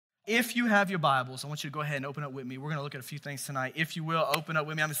if you have your Bibles, I want you to go ahead and open up with me. We're going to look at a few things tonight. If you will, open up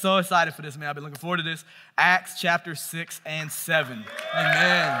with me. I'm so excited for this, man. I've been looking forward to this. Acts chapter 6 and 7.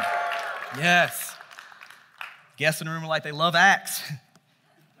 Amen. Yes. Guests in the room are like, they love Acts.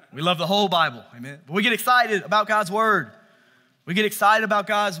 We love the whole Bible. Amen. But we get excited about God's word. We get excited about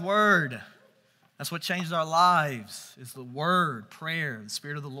God's word. That's what changes our lives, is the word, prayer, the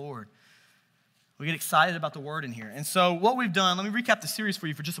Spirit of the Lord. We get excited about the word in here. And so what we've done, let me recap the series for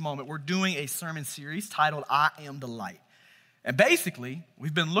you for just a moment. We're doing a sermon series titled, I Am the Light. And basically,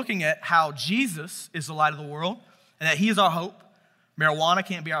 we've been looking at how Jesus is the light of the world and that he is our hope. Marijuana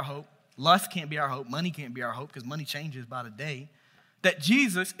can't be our hope. Lust can't be our hope. Money can't be our hope because money changes by the day. That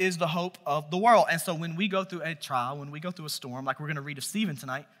Jesus is the hope of the world. And so when we go through a trial, when we go through a storm, like we're going to read of Stephen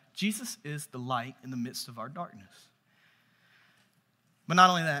tonight, Jesus is the light in the midst of our darkness. But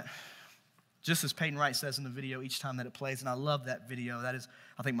not only that, just as Peyton Wright says in the video each time that it plays, and I love that video. That is,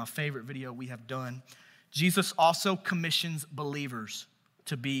 I think, my favorite video we have done. Jesus also commissions believers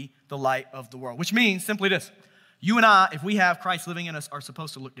to be the light of the world, which means simply this. You and I, if we have Christ living in us, are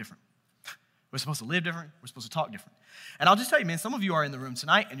supposed to look different. We're supposed to live different. We're supposed to talk different. And I'll just tell you, man, some of you are in the room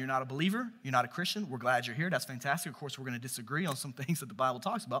tonight and you're not a believer. You're not a Christian. We're glad you're here. That's fantastic. Of course, we're going to disagree on some things that the Bible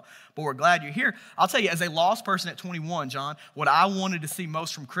talks about, but we're glad you're here. I'll tell you, as a lost person at 21, John, what I wanted to see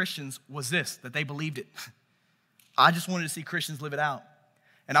most from Christians was this, that they believed it. I just wanted to see Christians live it out.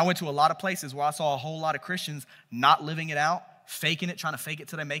 And I went to a lot of places where I saw a whole lot of Christians not living it out, faking it, trying to fake it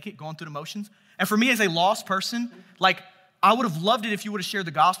till they make it, going through the motions. And for me as a lost person, like, I would have loved it if you would have shared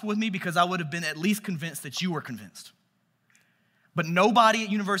the gospel with me because I would have been at least convinced that you were convinced. But nobody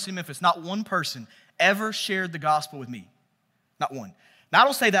at University of Memphis, not one person, ever shared the gospel with me. Not one. Now, I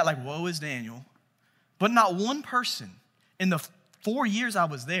don't say that like, woe is Daniel, but not one person in the 4 years I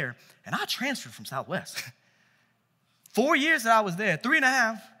was there, and I transferred from Southwest. 4 years that I was there,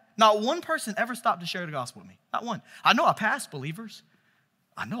 3.5, not one person ever stopped to share the gospel with me. Not one. I know I passed believers.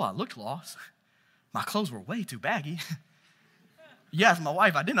 I know I looked lost. My clothes were way too baggy. You asked my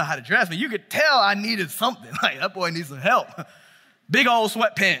wife, I didn't know how to dress, but you could tell I needed something. Like, that boy needs some help. Big old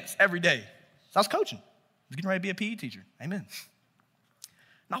sweatpants every day. So I was coaching. I was getting ready to be a PE teacher. Amen.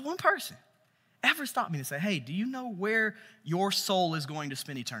 Not one person ever stopped me to say, hey, do you know where your soul is going to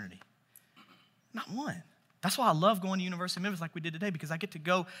spend eternity? Not one. That's why I love going to University of Memphis like we did today, because I get to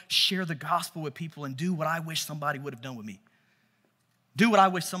go share the gospel with people and do what I wish somebody would have done with me. Do what I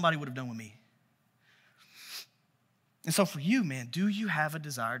wish somebody would have done with me. And so for you, man, do you have a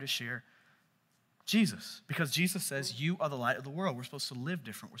desire to share Jesus? Because Jesus says you are the light of the world. We're supposed to live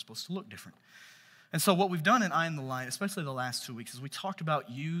different. We're supposed to look different. And so what we've done in I Am the Light, especially the last 2 weeks, is we talked about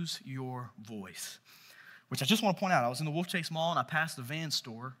use your voice, which I just want to point out. I was in the Wolf Chase Mall and I passed the Van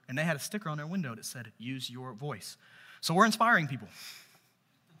store and they had a sticker on their window that said, use your voice. So we're inspiring people.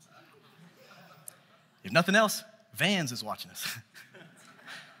 If nothing else, Vans is watching us.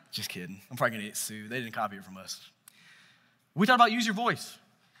 Just kidding. I'm probably going to get sued. They didn't copy it from us. We talked about use your voice.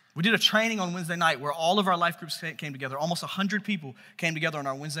 We did a training on Wednesday night where all of our life groups came together. Almost 100 people came together on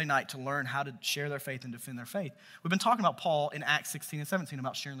our Wednesday night to learn how to share their faith and defend their faith. We've been talking about Paul in Acts 16 and 17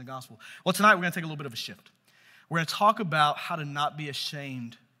 about sharing the gospel. Well, tonight we're going to take a little bit of a shift. We're going to talk about how to not be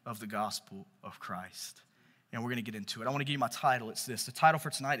ashamed of the gospel of Christ. And we're going to get into it. I want to give you my title. It's this. The title for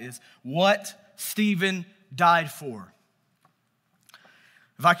tonight is What Stephen Died For.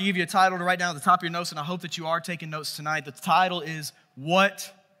 If I could give you a title to write down at the top of your notes, and I hope that you are taking notes tonight, the title is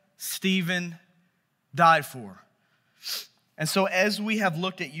What Stephen Died For. And so as we have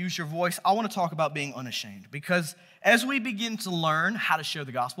looked at use your voice, I want to talk about being unashamed, because as we begin to learn how to share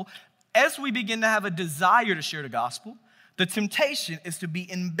the gospel, as we begin to have a desire to share the gospel, the temptation is to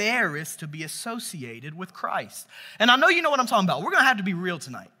be embarrassed to be associated with Christ. And I know you know what I'm talking about. We're going to have to be real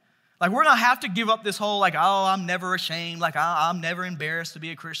tonight. Like, we're going to have to give up this whole, like, oh, I'm never ashamed. Like, I'm never embarrassed to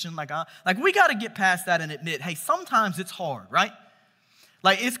be a Christian. Like, we got to get past that and admit, hey, sometimes it's hard, right?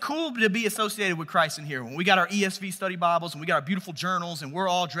 Like, it's cool to be associated with Christ in here. When we got our ESV study Bibles and we got our beautiful journals and we're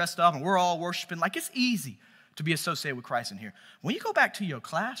all dressed up and we're all worshiping, like, it's easy to be associated with Christ in here. When you go back to your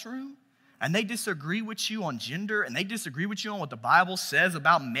classroom and they disagree with you on gender and they disagree with you on what the Bible says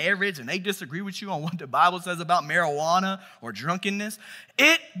about marriage and they disagree with you on what the Bible says about marijuana or drunkenness,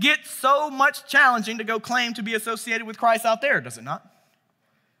 it gets so much challenging to go claim to be associated with Christ out there, does it not?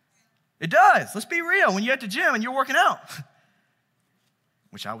 It does. Let's be real. When you're at the gym and you're working out,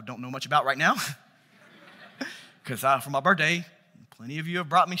 which I don't know much about right now, because for my birthday, plenty of you have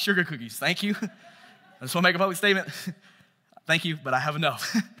brought me sugar cookies. Thank you. I just want to make a public statement. Thank you, but I have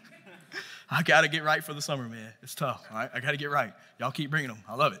enough. I got to get right for the summer, man. It's tough, all right? I got to get right. Y'all keep bringing them.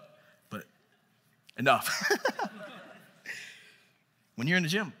 I love it, but enough. When you're in the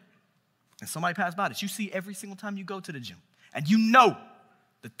gym and somebody passed by that you see every single time you go to the gym, and you know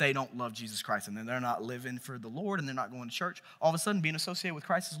that they don't love Jesus Christ, and then they're not living for the Lord, and they're not going to church, all of a sudden being associated with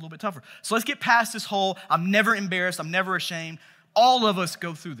Christ is a little bit tougher. So let's get past this whole, I'm never embarrassed, I'm never ashamed. All of us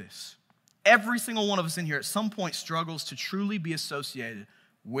go through this. Every single one of us in here at some point struggles to truly be associated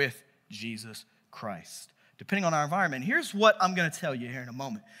with Jesus Christ, depending on our environment. Here's what I'm going to tell you here in a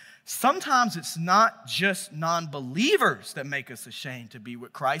moment. Sometimes it's not just non-believers that make us ashamed to be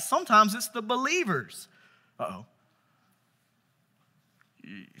with Christ. Sometimes it's the believers. Uh-oh.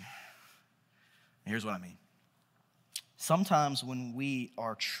 Here's what I mean. Sometimes when we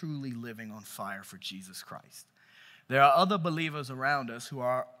are truly living on fire for Jesus Christ, there are other believers around us who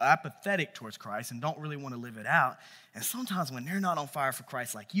are apathetic towards Christ and don't really want to live it out. And sometimes when they're not on fire for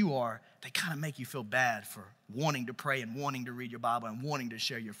Christ like you are, they kind of make you feel bad for wanting to pray and wanting to read your Bible and wanting to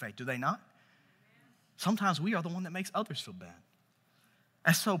share your faith. Do they not? Sometimes we are the one that makes others feel bad.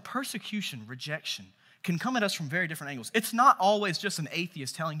 And so persecution, rejection, can come at us from very different angles. It's not always just an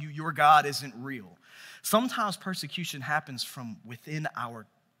atheist telling you your God isn't real. Sometimes persecution happens from within our,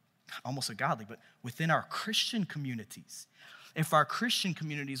 almost a godly, but within our Christian communities. If our Christian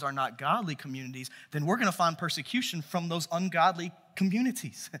communities are not godly communities, then we're going to find persecution from those ungodly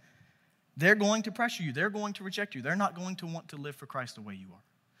communities. They're going to pressure you. They're going to reject you. They're not going to want to live for Christ the way you are.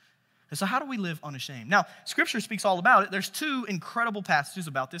 And so how do we live unashamed? Now, Scripture speaks all about it. There's two incredible passages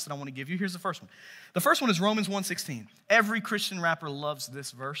about this that I want to give you. Here's the first one. The first one is Romans 1:16. Every Christian rapper loves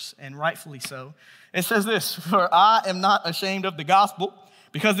this verse, and rightfully so. It says this, "For I am not ashamed of the gospel,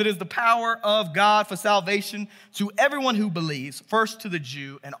 because it is the power of God for salvation to everyone who believes, first to the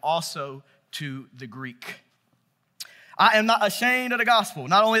Jew and also to the Greek." I am not ashamed of the gospel.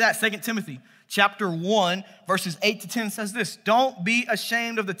 Not only that, 2 Timothy chapter 1, verses 8 to 10 says this, "Don't be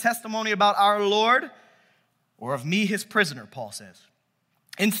ashamed of the testimony about our Lord, or of me, his prisoner," Paul says.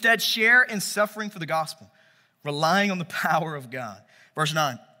 "Instead, share in suffering for the gospel, relying on the power of God." Verse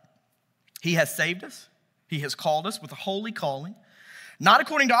 9, "He has saved us. He has called us with a holy calling, not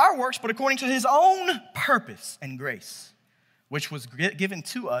according to our works, but according to his own purpose and grace, which was given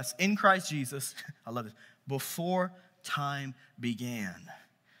to us in Christ Jesus," I love this, "before time began."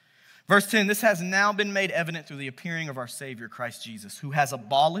 Verse 10, "This has now been made evident through the appearing of our Savior, Christ Jesus, who has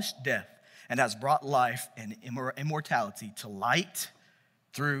abolished death and has brought life and immortality to light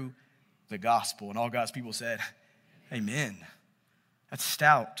through the gospel." And all God's people said, amen. That's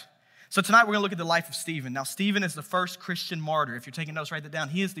stout. So tonight we're going to look at the life of Stephen. Now, Stephen is the first Christian martyr. If you're taking notes, write that down.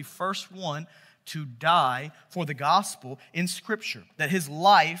 He is the first one to die for the gospel in Scripture. That his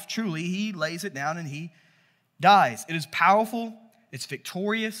life, truly, he lays it down and he dies. It is powerful, it's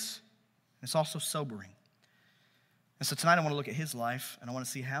victorious, and it's also sobering. And so tonight I want to look at his life, and I want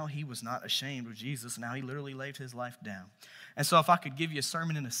to see how he was not ashamed of Jesus and how he literally laid his life down. And so if I could give you a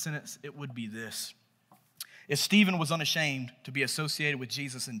sermon in a sentence, it would be this. If Stephen was unashamed to be associated with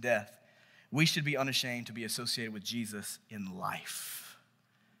Jesus in death, we should be unashamed to be associated with Jesus in life.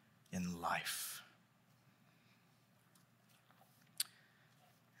 In life.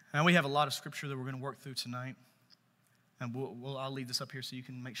 Now we have a lot of scripture that we're going to work through tonight. And I'll leave this up here so you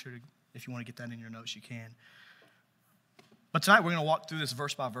can make sure to, if you want to get that in your notes, you can. But tonight we're going to walk through this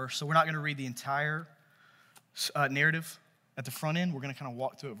verse by verse. So we're not going to read the entire narrative at the front end. We're going to kind of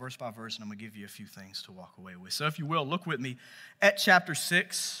walk through it verse by verse, and I'm going to give you a few things to walk away with. So if you will, look with me at chapter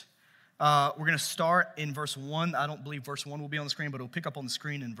 6. We're going to start in verse 1. I don't believe verse 1 will be on the screen, but it'll pick up on the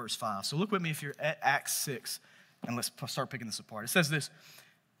screen in verse 5. So look with me if you're at Acts 6, and let's start picking this apart. It says this,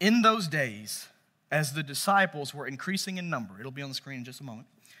 "In those days, as the disciples were increasing in number," it'll be on the screen in just a moment,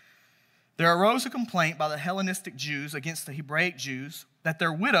 "there arose a complaint by the Hellenistic Jews against the Hebraic Jews that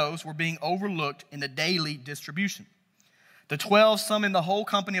their widows were being overlooked in the daily distribution. The 12 summoned the whole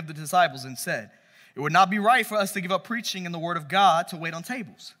company of the disciples and said, 'It would not be right for us to give up preaching in the word of God to wait on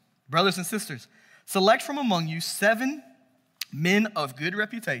tables. Brothers and sisters, select from among you 7 men of good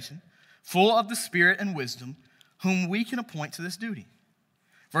reputation, full of the Spirit and wisdom, whom we can appoint to this duty.'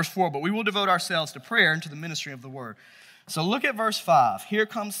 Verse 4, 'But we will devote ourselves to prayer and to the ministry of the word.'" So look at verse 5. Here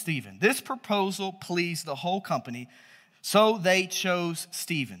comes Stephen. "This proposal pleased the whole company, so they chose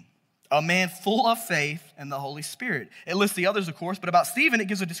Stephen, a man full of faith and the Holy Spirit." It lists the others, of course, but about Stephen, it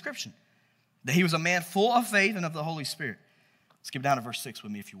gives a description. That he was a man full of faith and of the Holy Spirit. Skip down to verse 6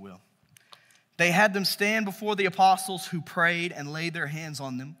 with me, if you will. "They had them stand before the apostles who prayed and laid their hands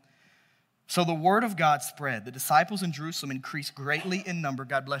on them. So the word of God spread. The disciples in Jerusalem increased greatly in number."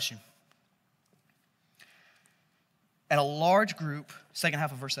 God bless you. "And a large group," second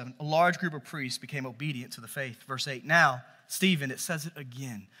half of verse 7, "a large group of priests became obedient to the faith." Verse 8, "Now, Stephen," it says it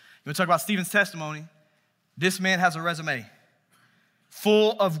again. You want to talk about Stephen's testimony? This man has a resume.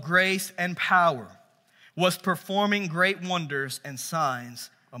 full of grace and power, was performing great wonders and signs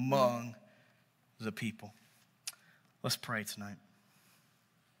among the people. Let's pray tonight.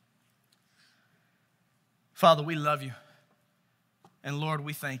 Father, we love you. And Lord,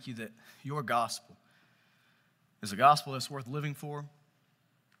 we thank you that your gospel is a gospel that's worth living for,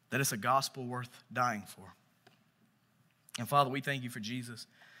 that it's a gospel worth dying for. And Father, we thank you for Jesus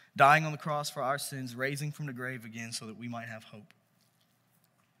dying on the cross for our sins, raising from the grave again so that we might have hope.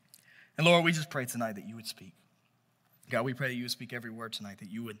 And Lord, we just pray tonight that you would speak. God, we pray that you would speak every word tonight, that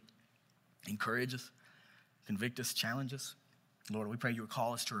you would encourage us, convict us, challenge us. Lord, we pray you would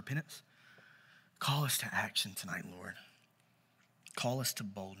call us to repentance. Call us to action tonight, Lord. Call us to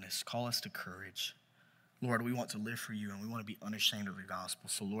boldness. Call us to courage. Lord, we want to live for you and we want to be unashamed of the gospel.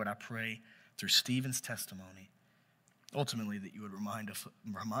 So, Lord, I pray through Stephen's testimony, ultimately, that you would remind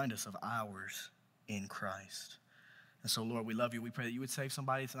us of ours in Christ. And so, Lord, we love you. We pray that you would save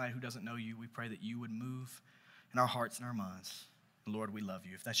somebody tonight who doesn't know you. We pray that you would move in our hearts and our minds. And Lord, we love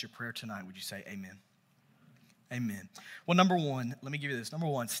you. If that's your prayer tonight, would you say amen? Amen. Well, number one, let me give you this. Number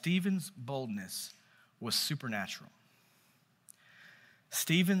one, Stephen's boldness was supernatural.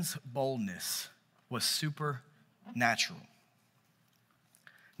 Stephen's boldness was supernatural.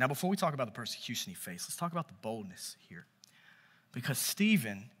 Now, before we talk about the persecution he faced, let's talk about the boldness here. Because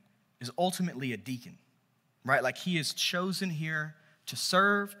Stephen is ultimately a deacon, right? Like he is chosen here to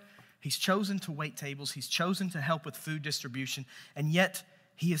serve. He's chosen to wait tables. He's chosen to help with food distribution. And yet,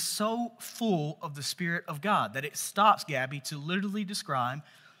 he is so full of the Spirit of God that it stops Gabby to literally describe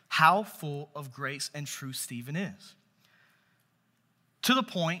how full of grace and truth Stephen is. To the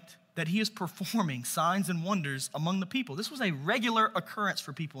point that he is performing signs and wonders among the people. This was a regular occurrence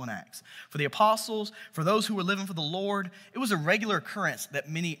for people in Acts. For the apostles, for those who were living for the Lord, it was a regular occurrence that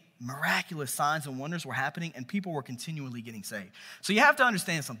many miraculous signs and wonders were happening and people were continually getting saved. So you have to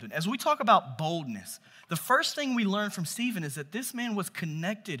understand something. As we talk about boldness, the first thing we learn from Stephen is that this man was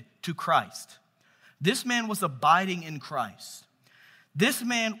connected to Christ. This man was abiding in Christ. This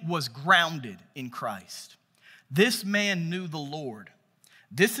man was grounded in Christ. This man knew the Lord.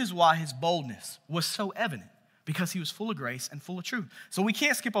 This is why his boldness was so evident, because he was full of grace and full of truth. So we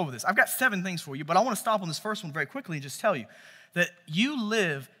can't skip over this. I've got 7 things for you, but I want to stop on this first one very quickly and just tell you that you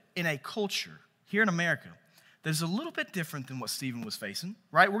live in a culture here in America that is a little bit different than what Stephen was facing,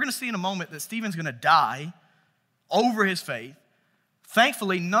 right? We're going to see in a moment that Stephen's going to die over his faith.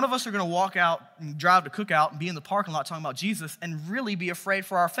 Thankfully, none of us are going to walk out and drive to Cookout and be in the parking lot talking about Jesus and really be afraid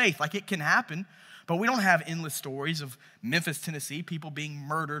for our faith. Like, it can happen. But we don't have endless stories of Memphis, Tennessee, people being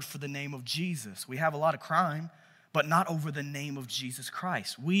murdered for the name of Jesus. We have a lot of crime, but not over the name of Jesus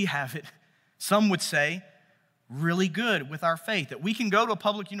Christ. We have it, some would say, really good with our faith, that we can go to a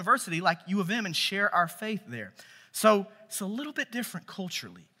public university like U of M and share our faith there. So it's a little bit different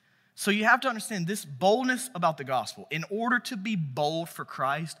culturally. So you have to understand this boldness about the gospel. In order to be bold for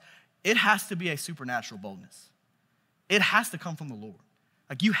Christ, it has to be a supernatural boldness. It has to come from the Lord.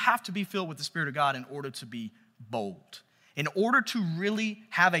 Like, you have to be filled with the Spirit of God in order to be bold. In order to really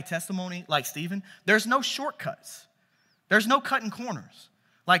have a testimony like Stephen, there's no shortcuts. There's no cutting corners.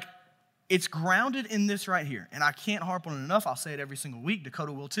 Like, it's grounded in this right here. And I can't harp on it enough. I'll say it every single week.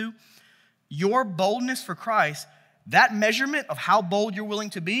 Dakota will too. Your boldness for Christ, that measurement of how bold you're willing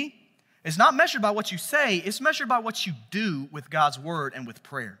to be, is not measured by what you say. It's measured by what you do with God's word and with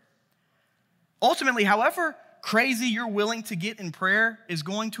prayer. Ultimately, however crazy you're willing to get in prayer is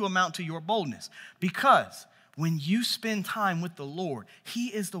going to amount to your boldness. Because when you spend time with the Lord, he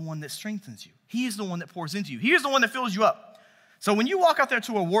is the one that strengthens you. He is the one that pours into you. He is the one that fills you up. So when you walk out there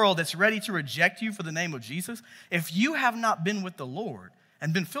to a world that's ready to reject you for the name of Jesus, if you have not been with the Lord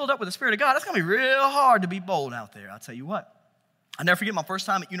and been filled up with the Spirit of God, it's going to be real hard to be bold out there. I'll tell you what. I'll never forget my first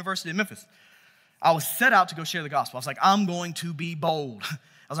time at University of Memphis. I was set out to go share the gospel. I was like, I'm going to be bold.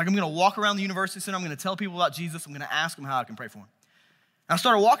 I was like, I'm going to walk around the university center. I'm going to tell people about Jesus. I'm going to ask them how I can pray for him. And I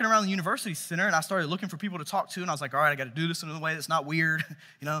started walking around the university center, and I started looking for people to talk to. And I was like, all right, I got to do this in a way that's not weird.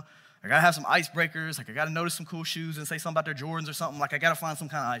 You know, I got to have some icebreakers. Like, I got to notice some cool shoes and say something about their Jordans or something. Like, I got to find some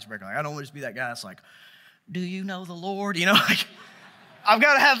kind of icebreaker. Like, I don't want to just be that guy that's like, do you know the Lord? You know, like, I've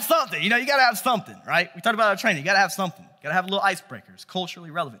got to have something. You know, you got to have something, right? We talked about our training. You got to have something. You got to have a little icebreaker. It's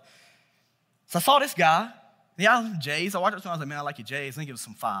culturally relevant. So I saw this guy. Yeah, J's. I walked up to him. I was like, man, I like your J's. I think it was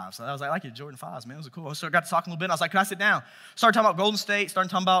some 5s. So I was like, I like your Jordan 5s, man. It was cool. So I got to talking a little bit. And I was like, can I sit down? Started talking about Golden State. Started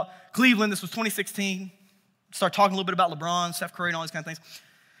talking about Cleveland. This was 2016. Started talking a little bit about LeBron, Steph Curry, and all these kind of things.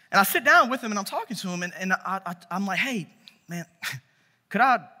 And I sit down with him, and I'm talking to him. And I'm like, hey, man, could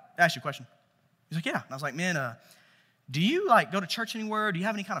I ask you a question? He's like, yeah. And I was like, man, do you, like, go to church anywhere? Do you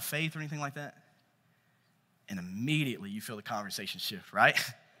have any kind of faith or anything like that? And immediately you feel the conversation shift, right?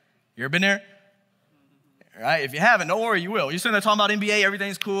 You ever been there? Right? If you haven't, don't worry, you will. You're sitting there talking about NBA,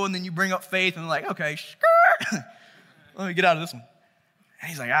 everything's cool, and then you bring up faith, and they're like, okay, let me get out of this one. And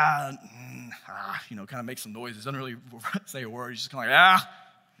he's like, kind of makes some noises, doesn't really say a word. He's just kind of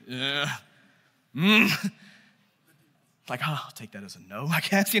like, yeah, Like, I'll take that as a no, I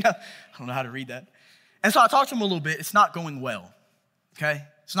guess, I don't know how to read that. And so I talked to him a little bit. It's not going well, okay?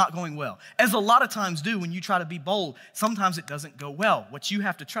 It's not going well. As a lot of times do when you try to be bold, sometimes it doesn't go well. What you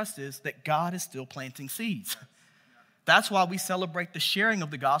have to trust is that God is still planting seeds. That's why we celebrate the sharing of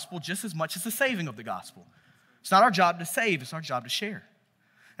the gospel just as much as the saving of the gospel. It's not our job to save, it's our job to share.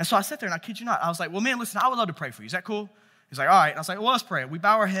 And so I sat there and I kid you not, I was like, well, man, listen, I would love to pray for you. Is that cool? He's like, all right. And I was like, well, let's pray. We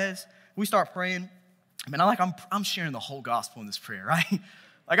bow our heads, we start praying. Man, I'm sharing the whole gospel in this prayer, right?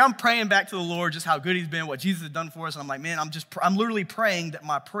 Like I'm praying back to the Lord just how good he's been, what Jesus has done for us. And I'm like, man, I'm literally praying that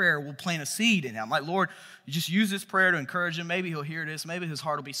my prayer will plant a seed in him. I'm like, Lord, you just use this prayer to encourage him. Maybe he'll hear this. Maybe his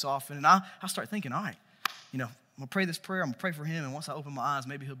heart will be softened. And I start thinking, all right, I'm going to pray this prayer. I'm going to pray for him. And once I open my eyes,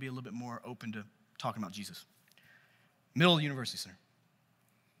 maybe he'll be a little bit more open to talking about Jesus. Middle of the University Center.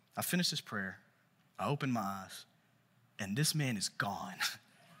 I finish this prayer. I open my eyes. And this man is gone.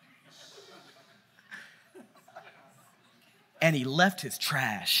 And he left his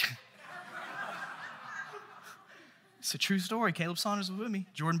trash. It's a true story. Caleb Saunders was with me.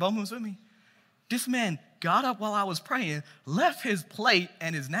 Jordan Bowman was with me. This man got up while I was praying, left his plate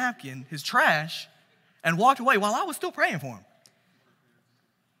and his napkin, his trash, and walked away while I was still praying for him.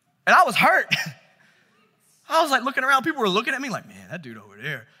 And I was hurt. I was like looking around. People were looking at me like, man, that dude over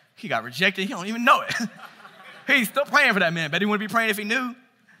there, he got rejected. He don't even know it. He's still praying for that man. Bet he wouldn't be praying if he knew.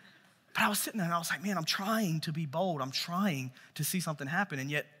 But I was sitting there and I was like, man, I'm trying to be bold. I'm trying to see something happen. And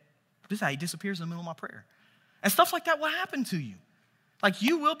yet, this is how he disappears in the middle of my prayer. And stuff like that will happen to you. Like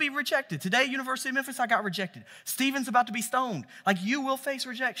you will be rejected. Today, University of Memphis, I got rejected. Stephen's about to be stoned. Like you will face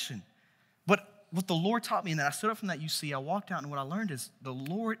rejection. But what the Lord taught me, and then I stood up from that UC, I walked out, and what I learned is the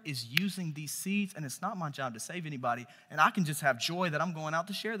Lord is using these seeds, and it's not my job to save anybody, and I can just have joy that I'm going out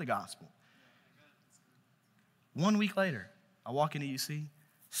to share the gospel. 1 week later, I walk into UC,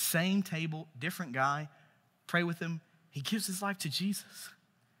 same table, different guy, pray with him. He gives his life to Jesus.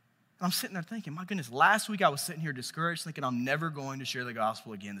 And I'm sitting there thinking, my goodness, last week I was sitting here discouraged, thinking I'm never going to share the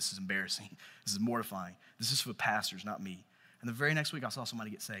gospel again. This is embarrassing. This is mortifying. This is for pastors, not me. And the very next week I saw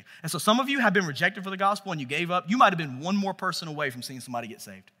somebody get saved. And so some of you have been rejected for the gospel and you gave up. You might have been one more person away from seeing somebody get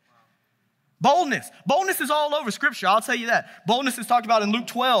saved. Boldness. Boldness is all over Scripture, I'll tell you that. Boldness is talked about in Luke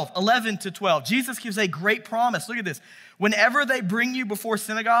 12, 11 to 12. Jesus gives a great promise. Look at this. Whenever they bring you before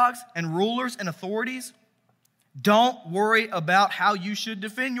synagogues and rulers and authorities, don't worry about how you should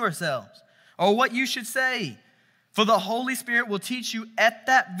defend yourselves or what you should say. For the Holy Spirit will teach you at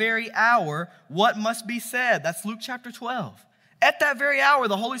that very hour what must be said. That's Luke chapter 12. At that very hour,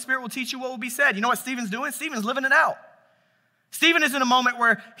 the Holy Spirit will teach you what will be said. You know what Stephen's doing? Stephen's living it out. Stephen is in a moment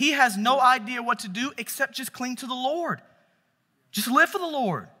where he has no idea what to do except just cling to the Lord. Just live for the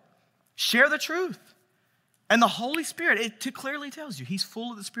Lord. Share the truth. And the Holy Spirit, it clearly tells you he's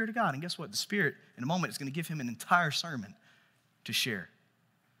full of the Spirit of God. And guess what? The Spirit, in a moment, is going to give him an entire sermon to share.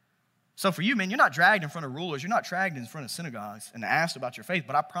 So for you, man, you're not dragged in front of rulers. You're not dragged in front of synagogues and asked about your faith.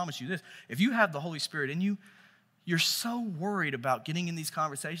 But I promise you this. If you have the Holy Spirit in you, you're so worried about getting in these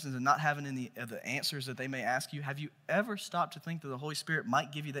conversations and not having any of the answers that they may ask you. Have you ever stopped to think that the Holy Spirit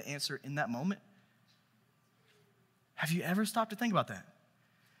might give you the answer in that moment? Have you ever stopped to think about that?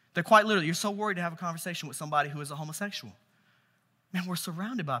 That quite literally, you're so worried to have a conversation with somebody who is a homosexual. Man, we're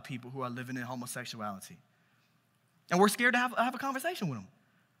surrounded by people who are living in homosexuality. And we're scared to have a conversation with them.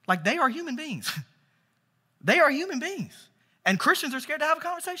 Like they are human beings. They are human beings. And Christians are scared to have a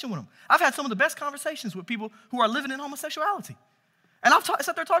conversation with them. I've had some of the best conversations with people who are living in homosexuality. And I've sat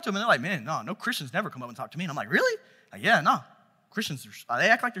there and talked to them, and they're like, man, no Christians never come up and talk to me. And I'm like, really? Like, yeah, no. Christians, they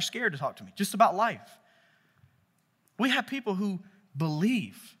act like they're scared to talk to me, just about life. We have people who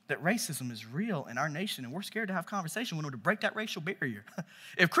believe that racism is real in our nation, and we're scared to have conversation with them to break that racial barrier.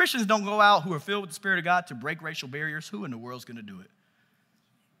 If Christians don't go out who are filled with the Spirit of God to break racial barriers, who in the world's going to do it?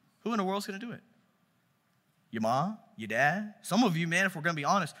 Who in the world's going to do it? Your mom, your dad. Some of you, man, if we're going to be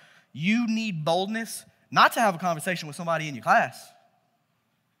honest, you need boldness not to have a conversation with somebody in your class.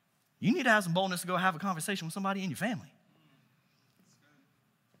 You need to have some boldness to go have a conversation with somebody in your family.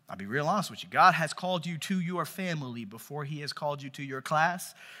 I'll be real honest with you. God has called you to your family before he has called you to your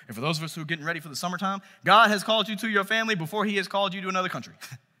class. And for those of us who are getting ready for the summertime, God has called you to your family before he has called you to another country.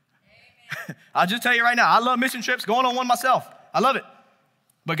 I'll just tell you right now, I love mission trips, going on one myself. I love it.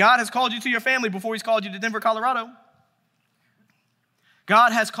 But God has called you to your family before he's called you to Denver, Colorado.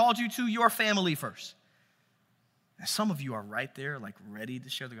 God has called you to your family first. And some of you are right there, like ready to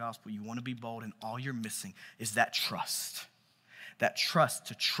share the gospel. You want to be bold, and all you're missing is that trust. That trust,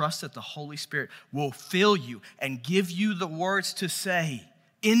 to trust that the Holy Spirit will fill you and give you the words to say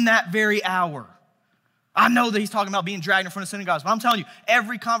in that very hour. I know that he's talking about being dragged in front of synagogues, but I'm telling you,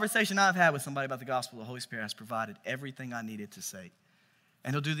 every conversation I've had with somebody about the gospel, the Holy Spirit has provided everything I needed to say.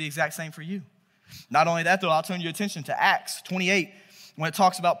 And he'll do the exact same for you. Not only that, though, I'll turn your attention to Acts 28. When it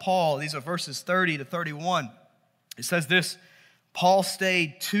talks about Paul, these are verses 30 to 31. It says this: Paul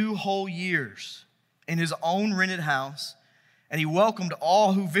stayed 2 whole years in his own rented house, and he welcomed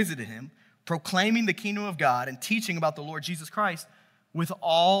all who visited him, proclaiming the kingdom of God and teaching about the Lord Jesus Christ with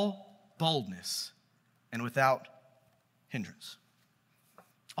all boldness and without hindrance.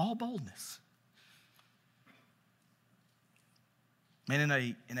 All boldness.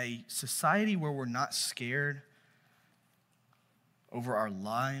 Man, in a society where we're not scared over our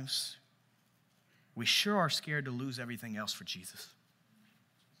lives, we sure are scared to lose everything else for Jesus.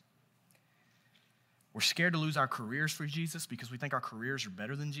 We're scared to lose our careers for Jesus because we think our careers are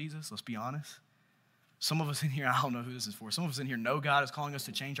better than Jesus. Let's be honest. Some of us in here, I don't know who this is for. Some of us in here know God is calling us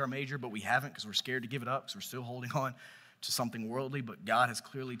to change our major, but we haven't because we're scared to give it up because we're still holding on to something worldly. But God has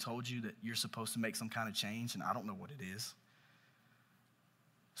clearly told you that you're supposed to make some kind of change, and I don't know what it is.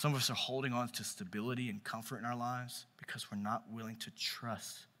 Some of us are holding on to stability and comfort in our lives because we're not willing to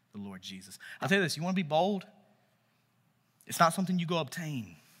trust the Lord Jesus. I'll tell you this, you want to be bold? It's not something you go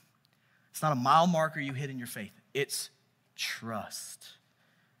obtain. It's not a mile marker you hit in your faith. It's trust.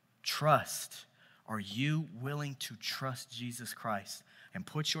 Trust. Are you willing to trust Jesus Christ and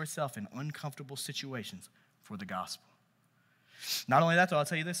put yourself in uncomfortable situations for the gospel? Not only that, though, I'll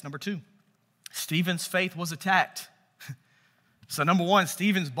tell you this. Number 2, Stephen's faith was attacked. So number 1,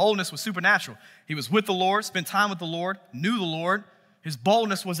 Stephen's boldness was supernatural. He was with the Lord, spent time with the Lord, knew the Lord. His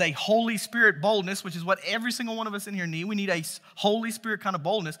boldness was a Holy Spirit boldness, which is what every single one of us in here need. We need a Holy Spirit kind of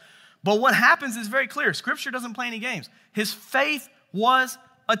boldness. But what happens is very clear. Scripture doesn't play any games. His faith was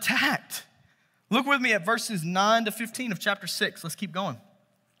attacked. Look with me at verses 9 to 15 of chapter 6. Let's keep going.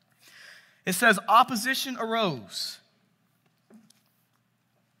 It says, opposition arose,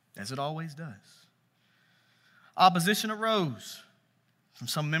 as it always does. Opposition arose from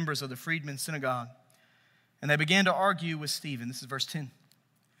some members of the freedmen's synagogue, and they began to argue with Stephen. This is verse 10.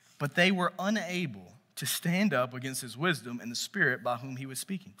 But they were unable to stand up against his wisdom and the spirit by whom he was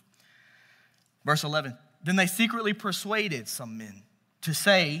speaking. Verse 11. Then they secretly persuaded some men to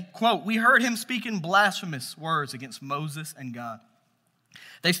say, quote, we heard him speaking blasphemous words against Moses and God.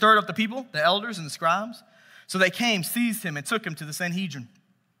 They stirred up the people, the elders and the scribes. So they came, seized him, and took him to the Sanhedrin.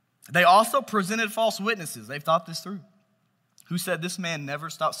 They also presented false witnesses. They've thought this through. Who said, this man never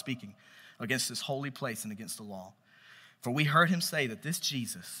stopped speaking against this holy place and against the law. For we heard him say that this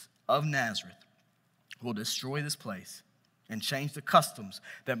Jesus of Nazareth will destroy this place and change the customs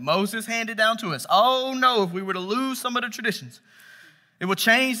that Moses handed down to us. Oh no, if we were to lose some of the traditions, it will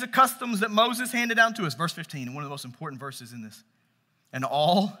change the customs that Moses handed down to us. Verse 15, and one of the most important verses in this. And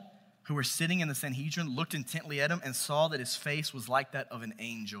all who were sitting in the Sanhedrin looked intently at him and saw that his face was like that of an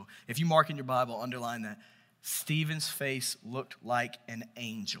angel. If you mark in your Bible, underline that. Stephen's face looked like an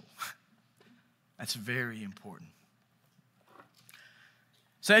angel. That's very important.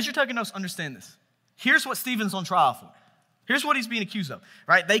 So as you're taking notes, understand this. Here's what Stephen's on trial for. Here's what he's being accused of,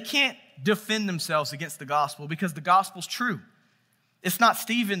 right? They can't defend themselves against the gospel because the gospel's true. It's not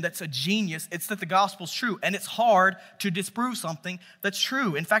Stephen that's a genius. It's that the gospel's true. And it's hard to disprove something that's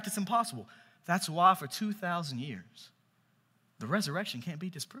true. In fact, it's impossible. That's why for 2,000 years, the resurrection can't be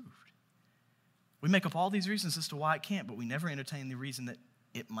disproved. We make up all these reasons as to why it can't, but we never entertain the reason that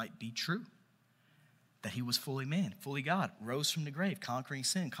it might be true. That he was fully man, fully God, rose from the grave, conquering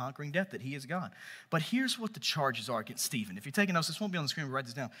sin, conquering death, that he is God. But here's what the charges are against Stephen. If you're taking notes, this won't be on the screen, but write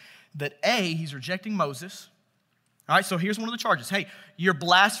this down. That A, he's rejecting Moses. All right, so here's one of the charges. Hey, you're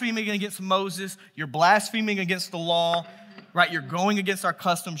blaspheming against Moses. You're blaspheming against the law, right? You're going against our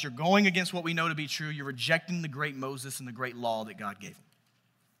customs. You're going against what we know to be true. You're rejecting the great Moses and the great law that God gave him.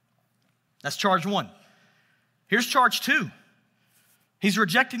 That's charge 1. Here's charge 2. He's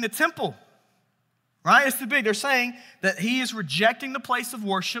rejecting the temple, right? It's too big. They're saying that he is rejecting the place of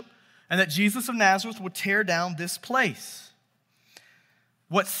worship and that Jesus of Nazareth would tear down this place.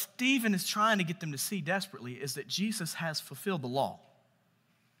 What Stephen is trying to get them to see desperately is that Jesus has fulfilled the law.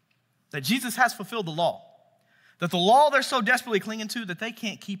 That Jesus has fulfilled the law. That the law they're so desperately clinging to that they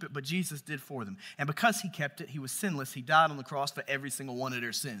can't keep it, but Jesus did for them. And because he kept it, he was sinless. He died on the cross for every single one of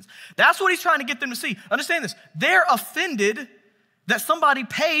their sins. That's what he's trying to get them to see. Understand this. They're offended that somebody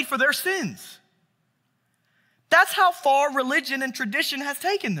paid for their sins. That's how far religion and tradition has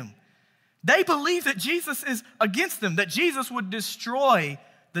taken them. They believe that Jesus is against them, that Jesus would destroy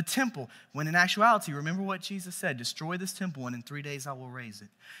the temple. When in actuality, remember what Jesus said, destroy this temple and in 3 days I will raise it.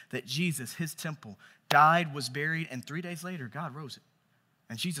 That Jesus, his temple, died, was buried, and 3 days later, God rose it.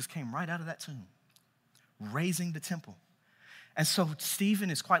 And Jesus came right out of that tomb, raising the temple. And so Stephen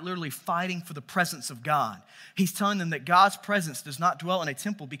is quite literally fighting for the presence of God. He's telling them that God's presence does not dwell in a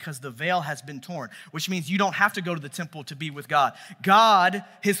temple because the veil has been torn, which means you don't have to go to the temple to be with God. God,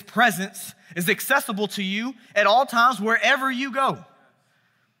 his presence, is accessible to you at all times wherever you go.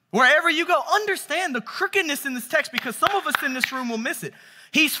 Wherever you go, understand the crookedness in this text because some of us in this room will miss it.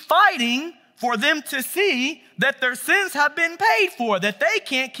 He's fighting for them to see that their sins have been paid for, that they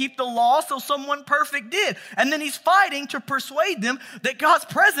can't keep the law, so someone perfect did. And then he's fighting to persuade them that God's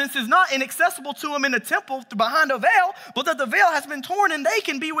presence is not inaccessible to them in a temple behind a veil, but that the veil has been torn and they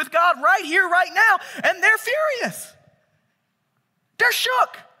can be with God right here, right now. And they're furious. They're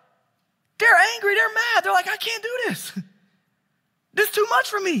shook. They're angry. They're mad. They're like, I can't do this. This is too much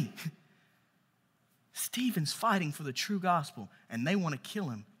for me. Stephen's fighting for the true gospel, and they want to kill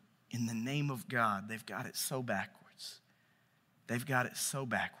him in the name of God. They've got it so backwards. They've got it so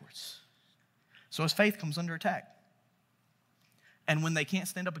backwards. So his faith comes under attack. And when they can't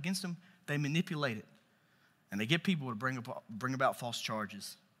stand up against him, they manipulate it. And they get people to bring about false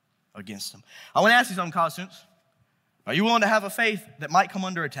charges against him. I want to ask you something, college students. Are you willing to have a faith that might come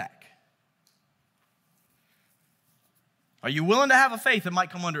under attack? Are you willing to have a faith that might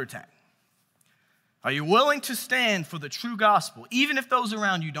come under attack? Are you willing to stand for the true gospel, even if those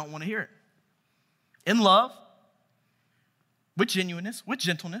around you don't want to hear it? In love, with genuineness, with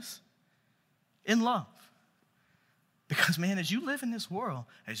gentleness, in love. Because, man, as you live in this world,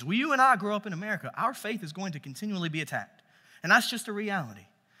 as you and I grow up in America, our faith is going to continually be attacked. And that's just a reality.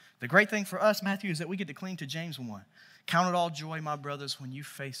 The great thing for us, Matthew, is that we get to cling to James 1. Count it all joy, my brothers, when you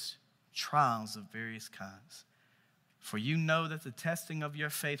face trials of various kinds. For you know that the testing of your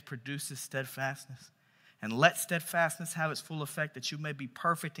faith produces steadfastness. And let steadfastness have its full effect, that you may be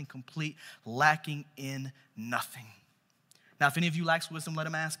perfect and complete, lacking in nothing. Now, if any of you lacks wisdom, let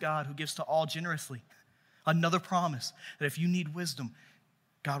him ask God, who gives to all generously. Another promise that if you need wisdom,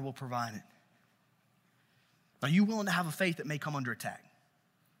 God will provide it. Are you willing to have a faith that may come under attack?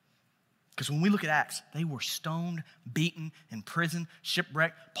 Because when we look at Acts, they were stoned, beaten, in prison,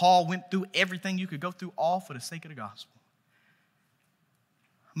 shipwrecked. Paul went through everything you could go through, all for the sake of the gospel.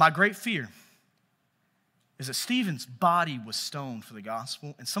 My great fear is that Stephen's body was stoned for the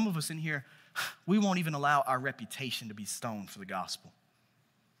gospel, and some of us in here, we won't even allow our reputation to be stoned for the gospel.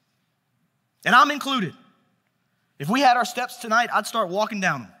 And I'm included. If we had our steps tonight, I'd start walking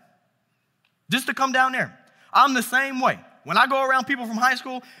down them just to come down there. I'm the same way. When I go around people from high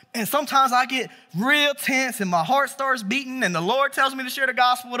school, and sometimes I get real tense and my heart starts beating and the Lord tells me to share the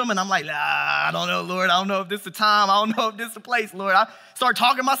gospel with them, and I'm like, I don't know, Lord. I don't know if this is the time. I don't know if this is the place, Lord. I start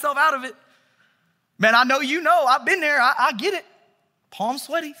talking myself out of it. Man, I know you know. I've been there. I get it. Palms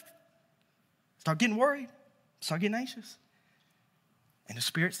sweaty. Start getting worried. Start getting anxious. And the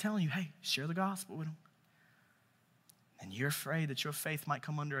Spirit's telling you, hey, share the gospel with them. And you're afraid that your faith might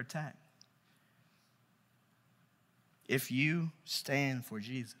come under attack. If you stand for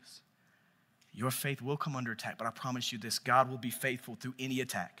Jesus, your faith will come under attack. But I promise you this, God will be faithful through any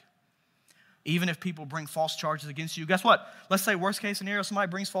attack. Even if people bring false charges against you, guess what? Let's say worst case scenario, somebody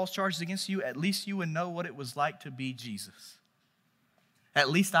brings false charges against you, at least you would know what it was like to be Jesus. At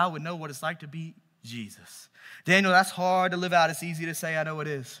least I would know what it's like to be Jesus. Daniel, that's hard to live out. It's easy to say, I know it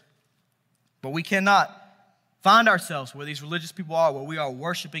is. But we cannot find ourselves where these religious people are, where we are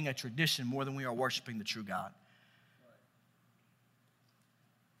worshiping a tradition more than we are worshiping the true God.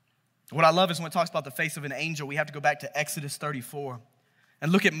 What I love is when it talks about the face of an angel, we have to go back to Exodus 34 and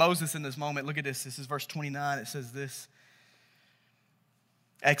look at Moses in this moment. Look at this. This is verse 29. It says this.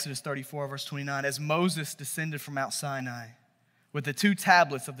 Exodus 34, verse 29. As Moses descended from Mount Sinai with the 2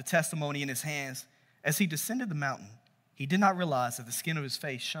 tablets of the testimony in his hands, as he descended the mountain, he did not realize that the skin of his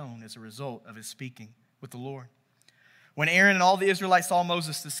face shone as a result of his speaking with the Lord. When Aaron and all the Israelites saw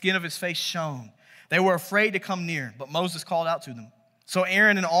Moses, the skin of his face shone. They were afraid to come near, but Moses called out to them. So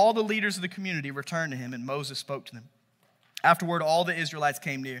Aaron and all the leaders of the community returned to him, and Moses spoke to them. Afterward, all the Israelites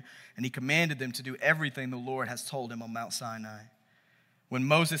came near, and he commanded them to do everything the Lord has told him on Mount Sinai. When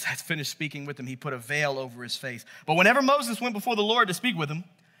Moses had finished speaking with them, he put a veil over his face. But whenever Moses went before the Lord to speak with him,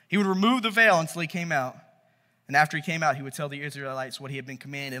 he would remove the veil until he came out. And after he came out, he would tell the Israelites what he had been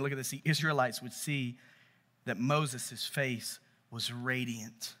commanded. And look at this, the Israelites would see that Moses' face was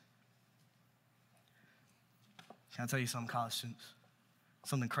radiant. Can I tell you something, college students?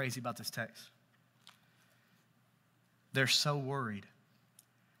 Something crazy about this text. They're so worried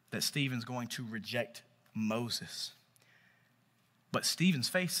that Stephen's going to reject Moses. But Stephen's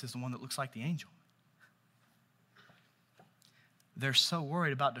face is the one that looks like the angel. They're so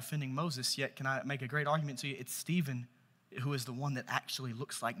worried about defending Moses, yet can I make a great argument to you? It's Stephen who is the one that actually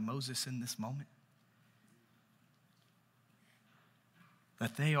looks like Moses in this moment.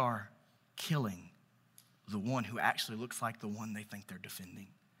 That they are killing the one who actually looks like the one they think they're defending.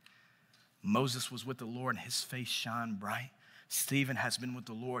 Moses was with the Lord and his face shined bright. Stephen has been with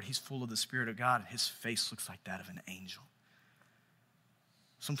the Lord. He's full of the Spirit of God and his face looks like that of an angel.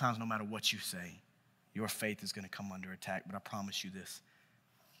 Sometimes no matter what you say, your faith is going to come under attack, but I promise you this,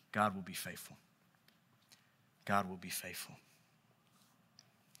 God will be faithful. God will be faithful.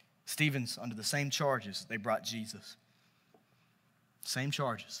 Stephen's under the same charges they brought Jesus. Same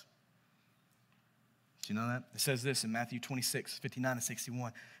charges. Do you know that? It says this in Matthew 26, 59 and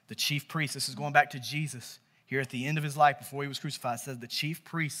 61. The chief priest, this is going back to Jesus here at the end of his life before he was crucified. It says the chief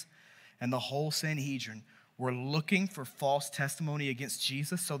priests and the whole Sanhedrin were looking for false testimony against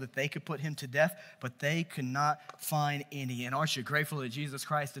Jesus so that they could put him to death, but they could not find any. And aren't you grateful that Jesus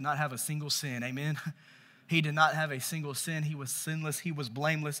Christ did not have a single sin? Amen? He did not have a single sin. He was sinless. He was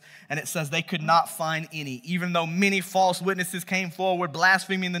blameless. And it says they could not find any, even though many false witnesses came forward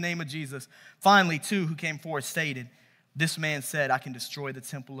blaspheming the name of Jesus. Finally, two who came forward stated, this man said, I can destroy the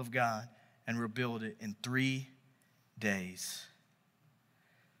temple of God and rebuild it in 3 days.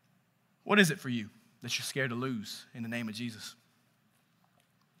 What is it for you that you're scared to lose in the name of Jesus?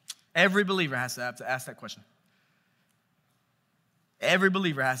 Every believer has to ask that question. Every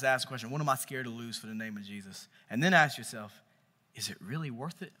believer has to ask the question, what am I scared to lose for the name of Jesus? And then ask yourself, is it really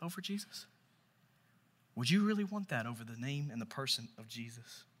worth it over Jesus? Would you really want that over the name and the person of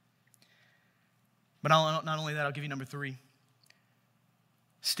Jesus? But not only that, I'll give you number 3.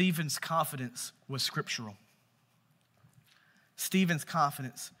 Stephen's confidence was scriptural. Stephen's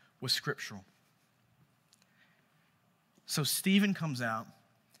confidence was scriptural. So Stephen comes out,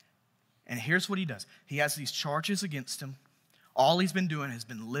 and here's what he does. He has these charges against him. All he's been doing has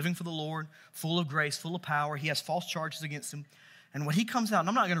been living for the Lord, full of grace, full of power. He has false charges against him. And when he comes out, and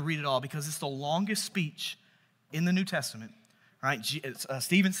I'm not going to read it all because it's the longest speech in the New Testament, right?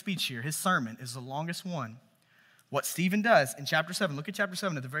 Stephen's speech here, his sermon is the longest one. What Stephen does in chapter 7, look at chapter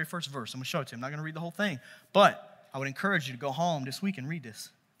 7 at the very first verse. I'm going to show it to you. I'm not going to read the whole thing, but I would encourage you to go home this week and read this.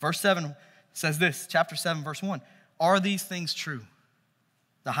 Verse 7 says this, chapter 7, verse 1. Are these things true?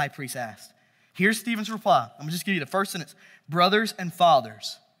 The high priest asked. Here's Stephen's reply. I'm going to just give you the first sentence. Brothers and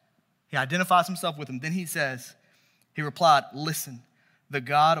fathers. He identifies himself with them. Then he replied, listen, the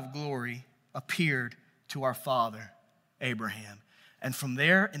God of glory appeared to our father, Abraham. And from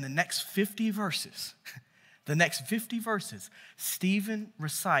there, in the next 50 verses, Stephen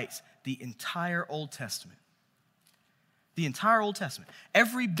recites the entire Old Testament. The entire Old Testament.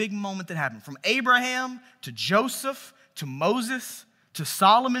 Every big moment that happened, from Abraham to Joseph to Moses to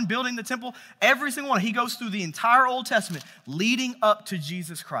Solomon building the temple, every single one, he goes through the entire Old Testament leading up to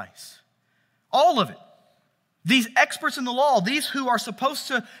Jesus Christ. All of it. These experts in the law, these who are supposed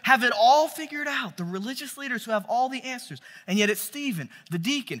to have it all figured out, the religious leaders who have all the answers, and yet it's Stephen, the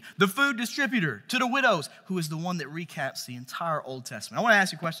deacon, the food distributor, to the widows, who is the one that recaps the entire Old Testament. I want to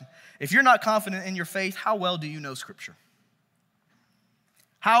ask you a question. If you're not confident in your faith, how well do you know Scripture?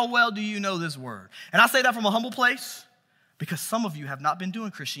 How well do you know this word? And I say that from a humble place because some of you have not been doing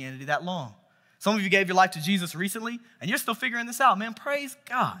Christianity that long. Some of you gave your life to Jesus recently, and you're still figuring this out. Man, praise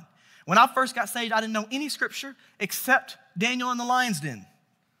God. When I first got saved, I didn't know any Scripture except Daniel in the lion's den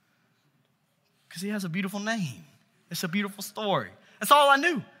because he has a beautiful name. It's a beautiful story. That's all I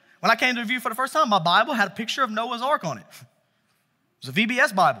knew. When I came to review for the first time, my Bible had a picture of Noah's Ark on it. It was a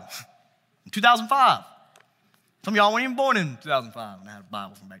VBS Bible in 2005. Some of y'all weren't even born in 2005 when I had a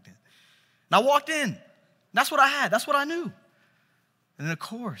Bible from back then. And I walked in. That's what I had. That's what I knew. And then, of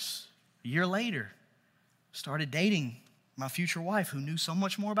course, a year later, started dating my future wife who knew so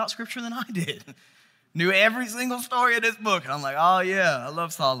much more about Scripture than I did. Knew every single story of this book. And I'm like, oh, yeah, I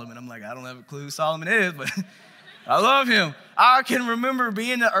love Solomon. I'm like, I don't have a clue who Solomon is, but I love him. I can remember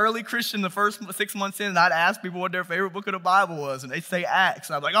being an early Christian the first 6 months in, and I'd ask people what their favorite book of the Bible was, and they'd say Acts.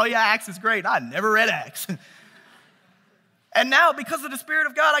 And I'm like, oh, yeah, Acts is great. I'd never read Acts. And now, because of the Spirit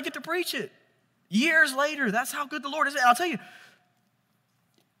of God, I get to preach it. Years later, that's how good the Lord is. And I'll tell you,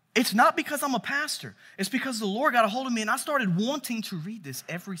 it's not because I'm a pastor. It's because the Lord got a hold of me, and I started wanting to read this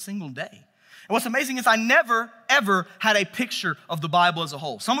every single day. And what's amazing is I never, ever had a picture of the Bible as a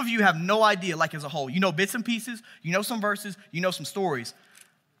whole. Some of you have no idea, like as a whole. You know bits and pieces. You know some verses. You know some stories.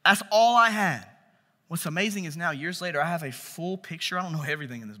 That's all I had. What's amazing is now, years later, I have a full picture. I don't know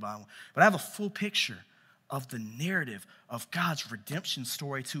everything in this Bible, but I have a full picture of the narrative of God's redemption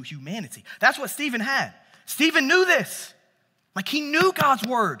story to humanity. That's what Stephen had. Stephen knew this. Like, he knew God's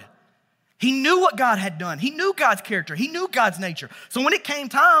word. He knew what God had done. He knew God's character. He knew God's nature. So when it came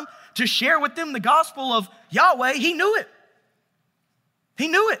time to share with them the gospel of Yahweh, he knew it. He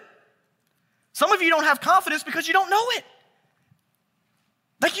knew it. Some of you don't have confidence because you don't know it.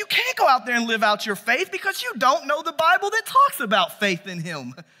 Like, you can't go out there and live out your faith because you don't know the Bible that talks about faith in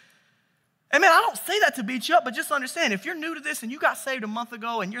him. And man, I don't say that to beat you up, but just understand, if you're new to this and you got saved a month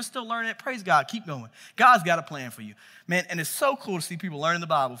ago and you're still learning it, praise God, keep going. God's got a plan for you. Man, and it's so cool to see people learning the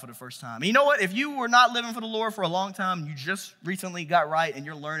Bible for the first time. And you know what? If you were not living for the Lord for a long time, and you just recently got right and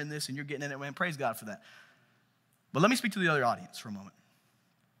you're learning this and you're getting in it, man, praise God for that. But let me speak to the other audience for a moment.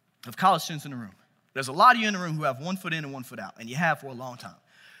 Of college students in the room. There's a lot of you in the room who have one foot in and one foot out, and you have for a long time.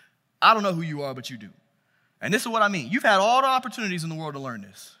 I don't know who you are, but you do. And this is what I mean. You've had all the opportunities in the world to learn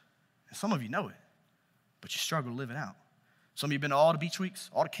this. And some of you know it, but you struggle to live it out. Some of you have been to all the beach weeks,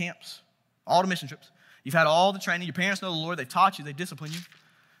 all the camps, all the mission trips. You've had all the training. Your parents know the Lord. They taught you. They discipline you.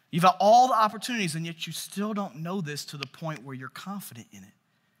 You've had all the opportunities, and yet you still don't know this to the point where you're confident in it.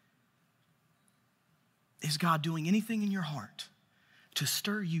 Is God doing anything in your heart to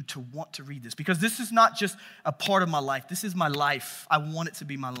stir you to want to read this? Because this is not just a part of my life. This is my life. I want it to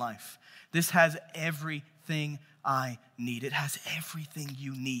be my life. This has everything I need. It has everything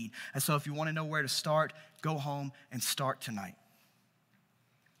you need. And so if you want to know where to start, go home and start tonight.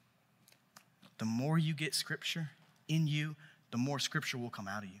 The more you get Scripture in you, the more Scripture will come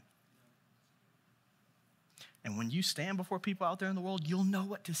out of you. And when you stand before people out there in the world, you'll know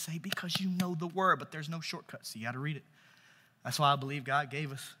what to say because you know the word, but there's no shortcuts. So you got to read it. That's why I believe God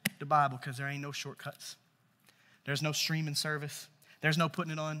gave us the Bible, because there ain't no shortcuts. There's no streaming service. There's no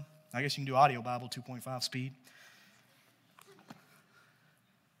putting it on. I guess you can do audio Bible 2.5 speed.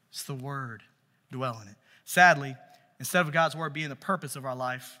 It's the word. Dwell in it. Sadly, instead of God's word being the purpose of our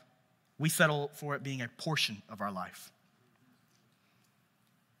life, we settle for it being a portion of our life.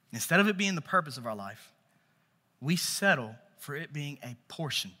 Instead of it being the purpose of our life, we settle for it being a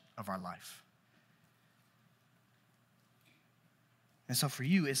portion of our life. And so for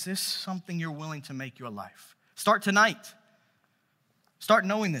you, is this something you're willing to make your life? Start tonight. Start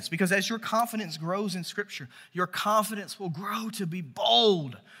knowing this, because as your confidence grows in Scripture, your confidence will grow to be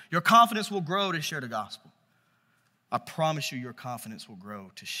bold. Your confidence will grow to share the gospel. I promise you, your confidence will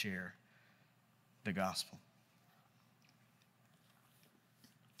grow to share the gospel.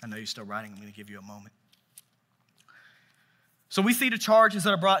 I know you're still writing. I'm going to give you a moment. So we see the charges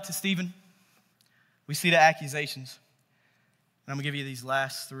that are brought to Stephen. We see the accusations. And I'm going to give you these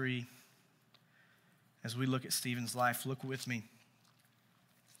last three as we look at Stephen's life. Look with me.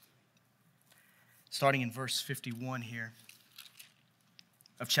 Starting in verse 51 here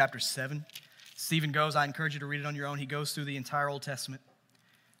of chapter 7. Stephen goes, I encourage you to read it on your own. He goes through the entire Old Testament.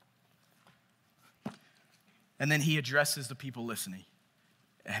 And then he addresses the people listening.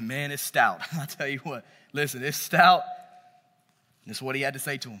 And man, it's stout. I'll tell you what. Listen, it's stout. This is what he had to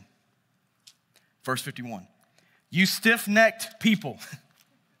say to them. Verse 51. You stiff-necked people.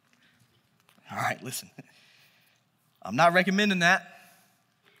 All right, listen. I'm not recommending that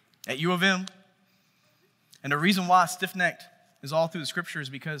at U of M. And the reason why stiff-necked is all through the Scripture is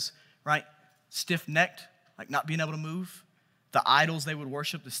because, right, stiff-necked, like not being able to move. The idols they would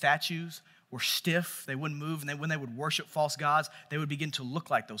worship, the statues, were stiff. They wouldn't move. And when they would worship false gods, they would begin to look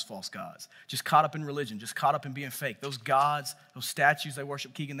like those false gods. Just caught up in religion, just caught up in being fake. Those gods, those statues they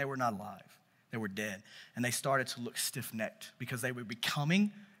worshiped, Keegan, they were not alive. They were dead. And they started to look stiff-necked because they were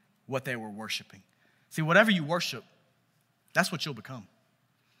becoming what they were worshiping. See, whatever you worship, that's what you'll become.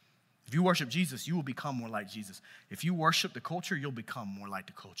 If you worship Jesus, you will become more like Jesus. If you worship the culture, you'll become more like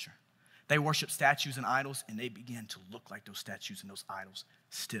the culture. They worship statues and idols, and they begin to look like those statues and those idols,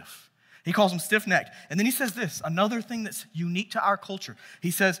 stiff. He calls them stiff-necked. And then he says this, another thing that's unique to our culture.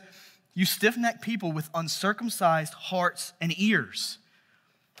 He says, you stiff-necked people with uncircumcised hearts and ears.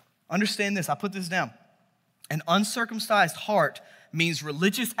 Understand this, I put this down. An uncircumcised heart means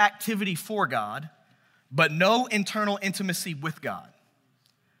religious activity for God, but no internal intimacy with God.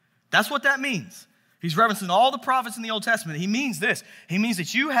 That's what that means. He's referencing all the prophets in the Old Testament. He means this. He means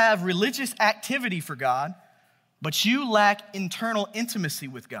that you have religious activity for God, but you lack internal intimacy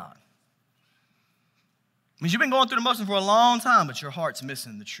with God. It means you've been going through the motions for a long time, but your heart's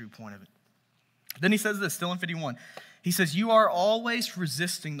missing the true point of it. Then he says this, still in 51. He says, you are always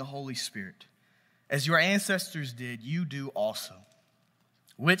resisting the Holy Spirit. As your ancestors did, you do also.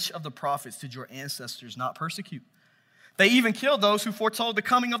 Which of the prophets did your ancestors not persecute? They even killed those who foretold the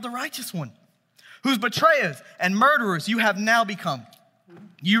coming of the righteous one, whose betrayers and murderers you have now become.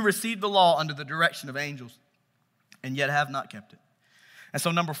 You received the law under the direction of angels, and yet have not kept it. And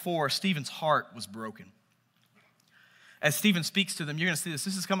so number 4, Stephen's heart was broken. As Stephen speaks to them, you're going to see this.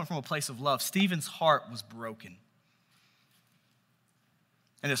 This is coming from a place of love. Stephen's heart was broken.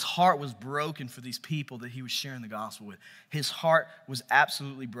 And his heart was broken for these people that he was sharing the gospel with. His heart was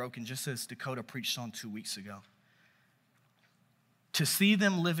absolutely broken, just as Dakota preached on 2 weeks ago. To see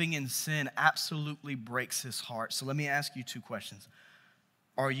them living in sin absolutely breaks his heart. So let me ask you 2 questions.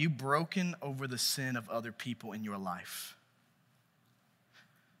 Are you broken over the sin of other people in your life?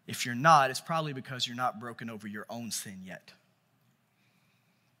 If you're not, it's probably because you're not broken over your own sin yet.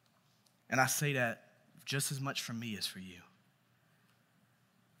 And I say that just as much for me as for you.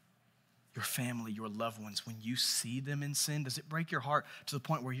 Your family, your loved ones, when you see them in sin, does it break your heart to the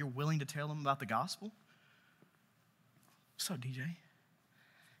point where you're willing to tell them about the gospel? What's up, DJ?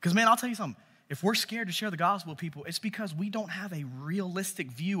 Because, man, I'll tell you something. If we're scared to share the gospel with people, it's because we don't have a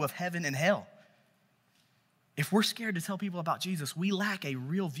realistic view of heaven and hell. If we're scared to tell people about Jesus, we lack a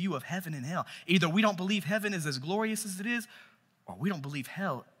real view of heaven and hell. Either we don't believe heaven is as glorious as it is, or we don't believe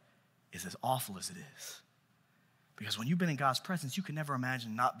hell is as awful as it is. Because when you've been in God's presence, you can never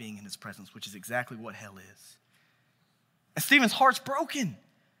imagine not being in his presence, which is exactly what hell is. And Stephen's heart's broken.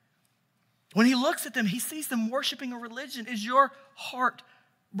 When he looks at them, he sees them worshiping a religion. Is your heart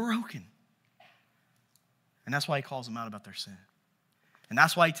broken? And that's why he calls them out about their sin. And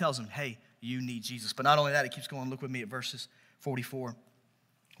that's why he tells them, hey, you need Jesus. But not only that, he keeps going. Look with me at verses 44.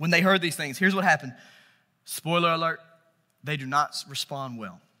 When they heard these things, here's what happened. Spoiler alert, they do not respond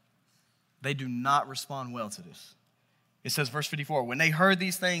well. They do not respond well to this. It says, verse 54, when they heard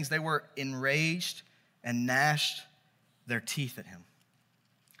these things, they were enraged and gnashed their teeth at him.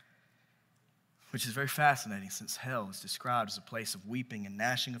 Which is very fascinating since hell is described as a place of weeping and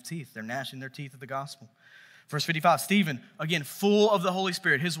gnashing of teeth. They're gnashing their teeth at the gospel. Verse 55, Stephen, again, full of the Holy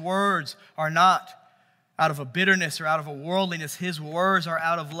Spirit. His words are not out of a bitterness or out of a worldliness. His words are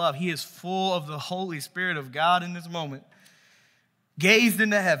out of love. He is full of the Holy Spirit of God in this moment. Gazed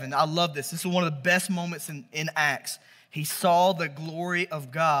into heaven. I love this. This is one of the best moments in Acts. He saw the glory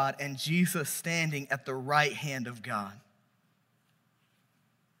of God and Jesus standing at the right hand of God.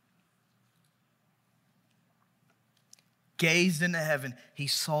 Gazed into heaven, he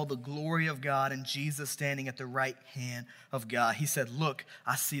saw the glory of God and Jesus standing at the right hand of God. He said, look,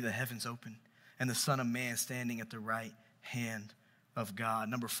 I see the heavens open and the Son of Man standing at the right hand of God.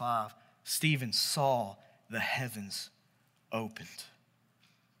 Number 5, Stephen saw the heavens opened.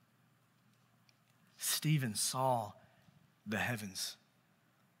 Stephen saw the heavens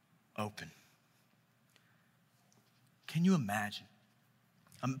open. Can you imagine?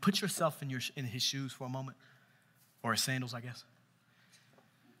 Put yourself in his shoes for a moment. Or his sandals, I guess.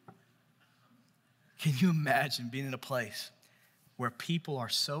 Can you imagine being in a place where people are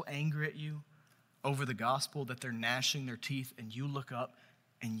so angry at you over the gospel that they're gnashing their teeth and you look up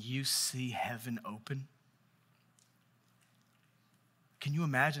and you see heaven open? Can you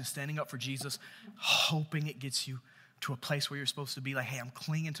imagine standing up for Jesus, hoping it gets you to a place where you're supposed to be like, hey, I'm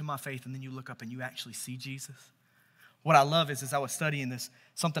clinging to my faith, and then you look up and you actually see Jesus? What I love is, as I was studying this,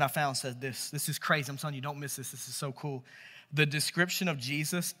 something I found said this. This is crazy. I'm telling you, don't miss this. This is so cool. The description of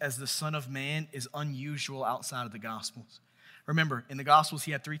Jesus as the Son of Man is unusual outside of the Gospels. Remember, in the Gospels,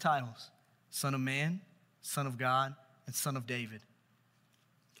 he had 3 titles: Son of Man, Son of God, and Son of David.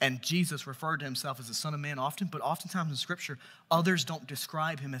 And Jesus referred to himself as the Son of Man often, but oftentimes in Scripture, others don't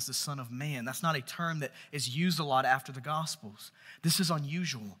describe him as the Son of Man. That's not a term that is used a lot after the Gospels. This is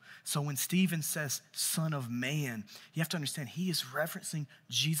unusual. So when Stephen says Son of Man, you have to understand he is referencing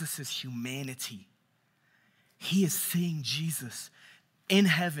Jesus' humanity. He is seeing Jesus in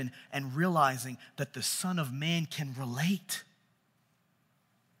heaven and realizing that the Son of Man can relate.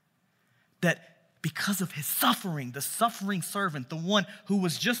 That because of his suffering, the suffering servant, the one who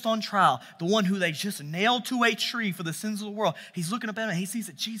was just on trial, the one who they just nailed to a tree for the sins of the world, he's looking up at him and he sees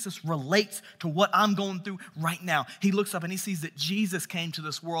that Jesus relates to what I'm going through right now. He looks up and he sees that Jesus came to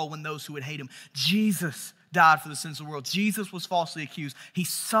this world when those who would hate him. Jesus died for the sins of the world. Jesus was falsely accused. He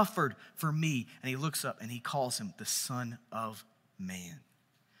suffered for me. And he looks up and he calls him the Son of Man.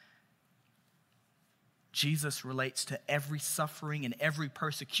 Jesus relates to every suffering and every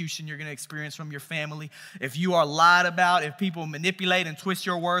persecution you're going to experience from your family. If you are lied about, if people manipulate and twist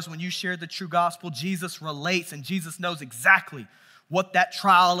your words when you share the true gospel, Jesus relates, and Jesus knows exactly what that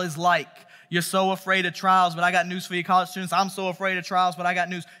trial is like. You're so afraid of trials, but I got news for you, college students. I'm so afraid of trials, but I got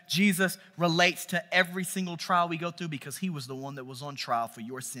news. Jesus relates to every single trial we go through because he was the one that was on trial for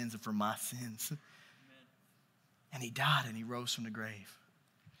your sins and for my sins. Amen. And he died and he rose from the grave.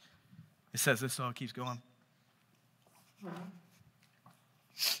 It says this, so it keeps going.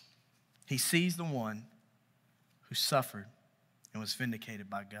 He sees the one who suffered and was vindicated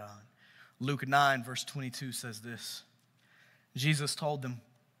by God. Luke 9, verse 22 says this. Jesus told them,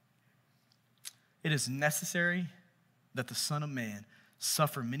 "It is necessary that the Son of Man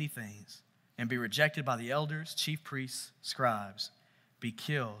suffer many things and be rejected by the elders, chief priests, scribes, be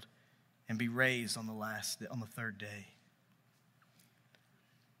killed, and be raised on the third day."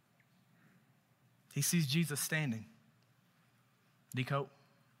 He sees Jesus standing. Decote.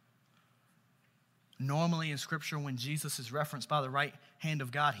 Normally in Scripture, when Jesus is referenced by the right hand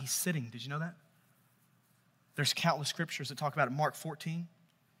of God, he's sitting. Did you know that? There's countless scriptures that talk about it. Mark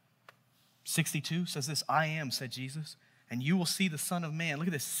 14:62 says this, "I am," said Jesus, "and you will see the Son of Man," look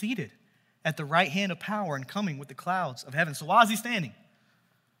at this, "seated at the right hand of power and coming with the clouds of heaven." So why is he standing?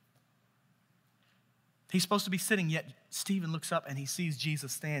 He's supposed to be sitting, yet Stephen looks up and he sees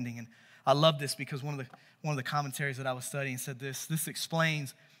Jesus standing. And I love this because one of the commentaries that I was studying said this. This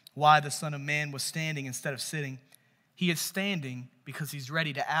explains why the Son of Man was standing instead of sitting. He is standing because he's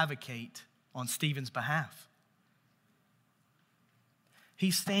ready to advocate on Stephen's behalf.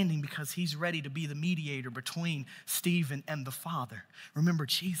 He's standing because he's ready to be the mediator between Stephen and the Father. Remember,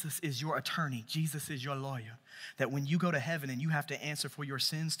 Jesus is your attorney. Jesus is your lawyer. That when you go to heaven and you have to answer for your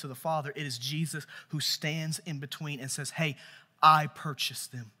sins to the Father, it is Jesus who stands in between and says, "Hey, I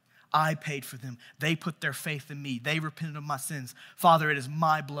purchased them. I paid for them. They put their faith in me. They repented of my sins. Father, it is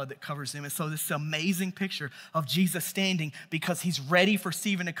my blood that covers them." And so this amazing picture of Jesus standing because he's ready for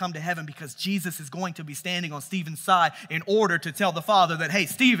Stephen to come to heaven, because Jesus is going to be standing on Stephen's side in order to tell the Father that, hey,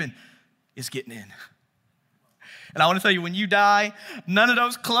 Stephen is getting in. And I want to tell you, when you die, none of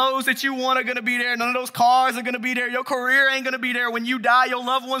those clothes that you want are going to be there. None of those cars are going to be there. Your career ain't going to be there. When you die, your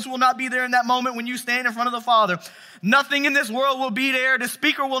loved ones will not be there in that moment when you stand in front of the Father. Nothing in this world will be there. The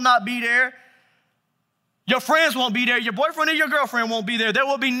speaker will not be there. Your friends won't be there. Your boyfriend or your girlfriend won't be there. There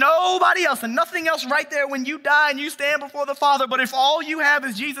will be nobody else and nothing else right there when you die and you stand before the Father. But if all you have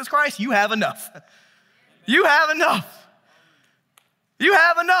is Jesus Christ, you have enough. You have enough. You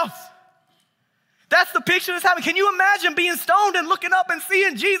have enough. That's the picture that's happening. Can you imagine being stoned and looking up and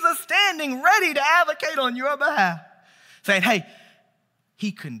seeing Jesus standing ready to advocate on your behalf? Saying, hey,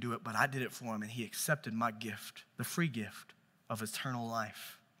 he couldn't do it, but I did it for him, and he accepted my gift, the free gift of eternal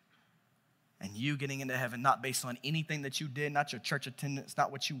life. And you getting into heaven, not based on anything that you did, not your church attendance,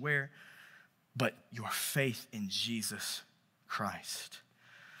 not what you wear, but your faith in Jesus Christ.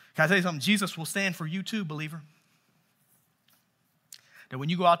 Can I tell you something? Jesus will stand for you too, believer. That when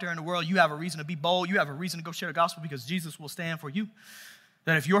you go out there in the world, you have a reason to be bold. You have a reason to go share the gospel because Jesus will stand for you.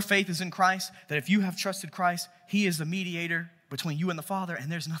 That if your faith is in Christ, that if you have trusted Christ, he is the mediator between you and the Father, and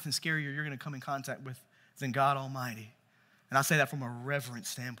there's nothing scarier you're going to come in contact with than God Almighty. And I say that from a reverent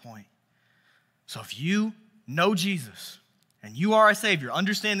standpoint. So if you know Jesus and you are a Savior,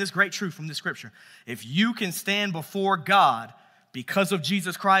 understand this great truth from this scripture. If you can stand before God because of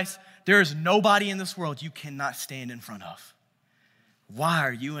Jesus Christ, there is nobody in this world you cannot stand in front of. Why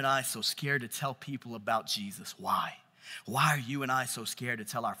are you and I so scared to tell people about Jesus? Why? Why are you and I so scared to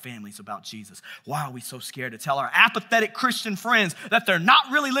tell our families about Jesus? Why are we so scared to tell our apathetic Christian friends that they're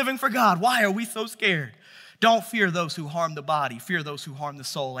not really living for God? Why are we so scared? Don't fear those who harm the body. Fear those who harm the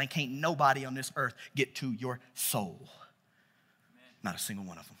soul. And can't nobody on this earth get to your soul. Not a single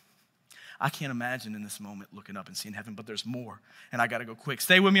one of them. I can't imagine in this moment looking up and seeing heaven, but there's more. And I got to go quick.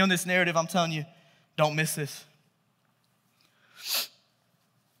 Stay with me on this narrative. I'm telling you, don't miss this.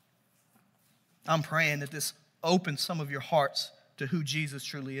 I'm praying that this opens some of your hearts to who Jesus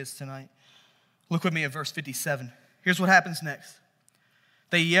truly is tonight. Look with me at verse 57. Here's what happens next.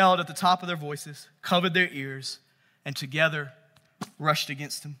 They yelled at the top of their voices, covered their ears, and together rushed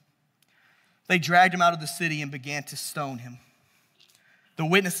against him. They dragged him out of the city and began to stone him. The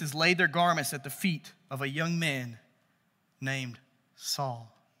witnesses laid their garments at the feet of a young man named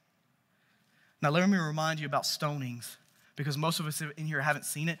Saul. Now let me remind you about stonings, because most of us in here haven't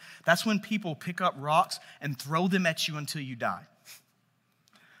seen it. That's when people pick up rocks and throw them at you until you die.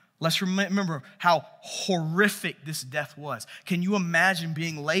 Let's remember how horrific this death was. Can you imagine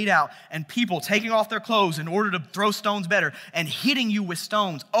being laid out and people taking off their clothes in order to throw stones better and hitting you with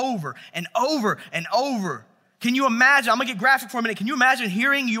stones over and over and over? Can you imagine? I'm going to get graphic for a minute. Can you imagine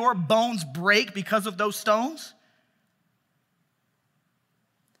hearing your bones break because of those stones?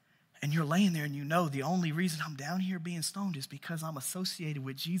 And you're laying there and you know the only reason I'm down here being stoned is because I'm associated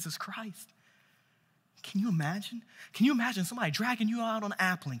with Jesus Christ. Can you imagine? Can you imagine somebody dragging you out on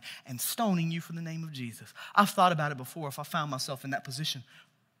Appling and stoning you for the name of Jesus? I've thought about it before. If I found myself in that position,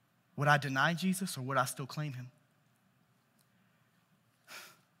 would I deny Jesus or would I still claim him?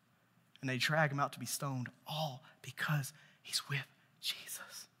 And they drag him out to be stoned, all because he's with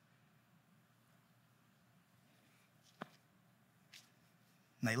Jesus.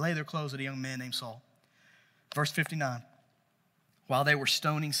 And they lay their clothes at a young man named Saul. Verse 59, while they were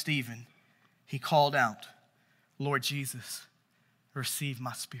stoning Stephen, he called out, Lord Jesus, receive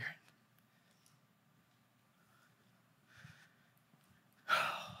my spirit.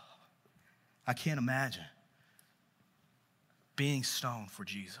 I can't imagine being stoned for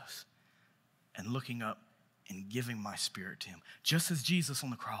Jesus and looking up and giving my spirit to him. Just as Jesus on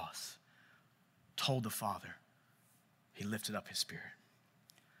the cross told the Father, he lifted up his spirit.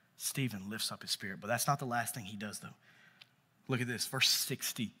 Stephen lifts up his spirit, but that's not the last thing he does though. Look at this, verse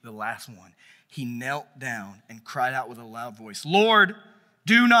 60, the last one. He knelt down and cried out with a loud voice, Lord,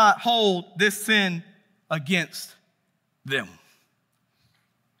 do not hold this sin against them.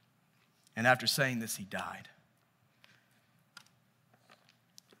 And after saying this, he died.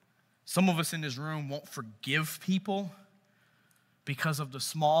 Some of us in this room won't forgive people because of the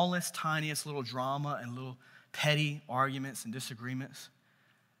smallest, tiniest little drama and little petty arguments and disagreements.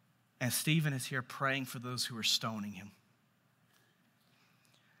 And Stephen is here praying for those who are stoning him.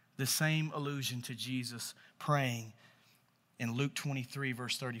 The same allusion to Jesus praying in Luke 23,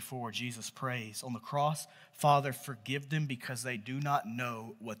 verse 34. Jesus prays on the cross, Father, forgive them because they do not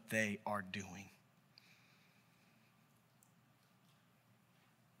know what they are doing.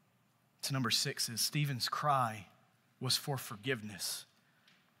 To number 6 is Stephen's cry was for forgiveness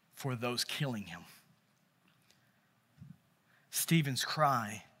for those killing him. Stephen's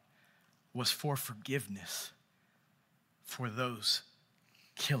cry was for forgiveness for those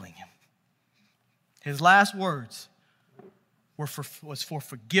killing him. His last words was for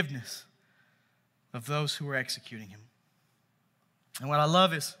forgiveness of those who were executing him. And what I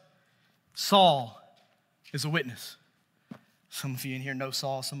love is Saul is a witness. Some of you in here know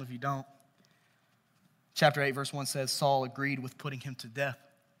Saul, some of you don't. Chapter 8, verse 1 says, Saul agreed with putting him to death.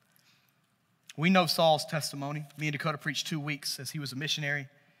 We know Saul's testimony. Me and Dakota preached 2 weeks as he was a missionary.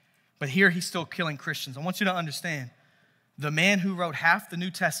 But here he's still killing Christians. I want you to understand, the man who wrote half the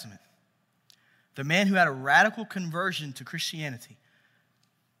New Testament, the man who had a radical conversion to Christianity,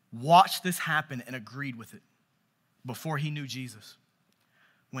 watched this happen and agreed with it before he knew Jesus,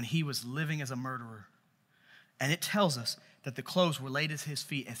 when he was living as a murderer. And it tells us that the clothes were laid at his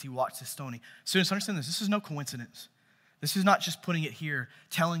feet as he watched his stoning. Students, understand this. This is no coincidence. This is not just putting it here,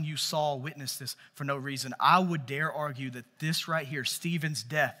 telling you Saul witnessed this for no reason. I would dare argue that this right here, Stephen's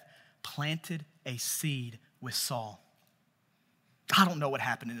death, planted a seed with Saul. I don't know what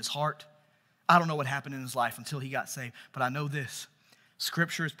happened in his heart. I don't know what happened in his life until he got saved. But I know this.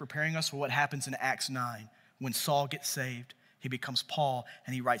 Scripture is preparing us for what happens in Acts 9 when Saul gets saved. He becomes Paul,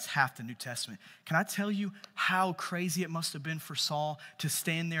 and he writes half the New Testament. Can I tell you how crazy it must have been for Saul to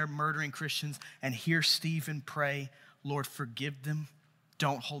stand there murdering Christians and hear Stephen pray, Lord, forgive them.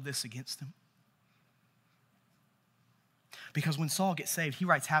 Don't hold this against them. Because when Saul gets saved, he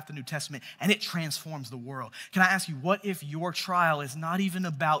writes half the New Testament, and it transforms the world. Can I ask you, what if your trial is not even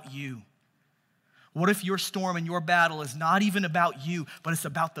about you? What if your storm and your battle is not even about you, but it's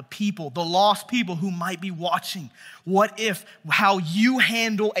about the people, the lost people who might be watching? What if how you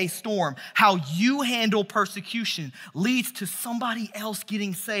handle a storm, how you handle persecution leads to somebody else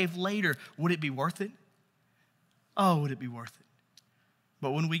getting saved later? Would it be worth it? Oh, would it be worth it?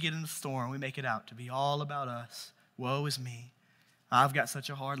 But when we get in the storm, we make it out to be all about us. Woe is me. I've got such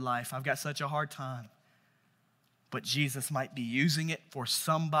a hard life. I've got such a hard time. But Jesus might be using it for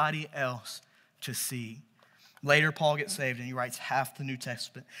somebody else to see. Later, Paul gets saved and he writes half the New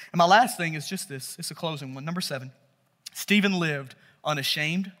Testament. And my last thing is just this. It's a closing one. Number 7, Stephen lived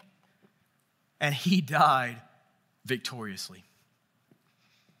unashamed and he died victoriously.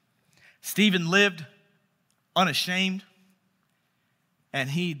 Stephen lived unashamed and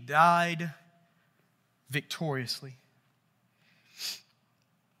he died victoriously.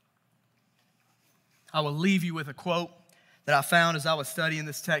 I will leave you with a quote that I found as I was studying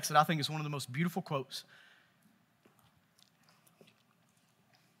this text that I think is one of the most beautiful quotes.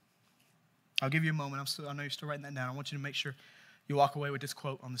 I'll give you a moment. I know you're still writing that down. I want you to make sure you walk away with this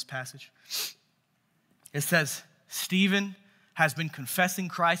quote on this passage. It says, Stephen has been confessing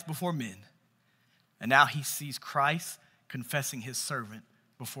Christ before men, and now he sees Christ confessing his servant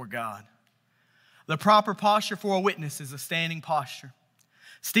before God. The proper posture for a witness is a standing posture.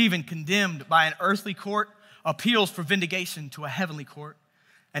 Stephen, condemned by an earthly court, appeals for vindication to a heavenly court.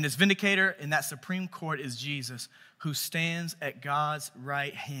 And his vindicator in that supreme court is Jesus, who stands at God's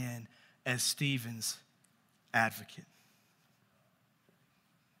right hand as Stephen's advocate.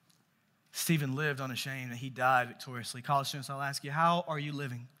 Stephen lived unashamed and he died victoriously. College students, I'll ask you, how are you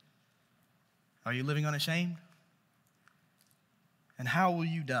living? Are you living unashamed? And how will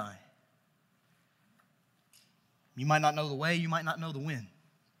you die? You might not know the way, you might not know the when.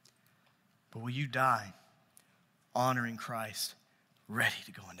 but will you die honoring Christ, ready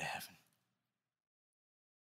to go into heaven?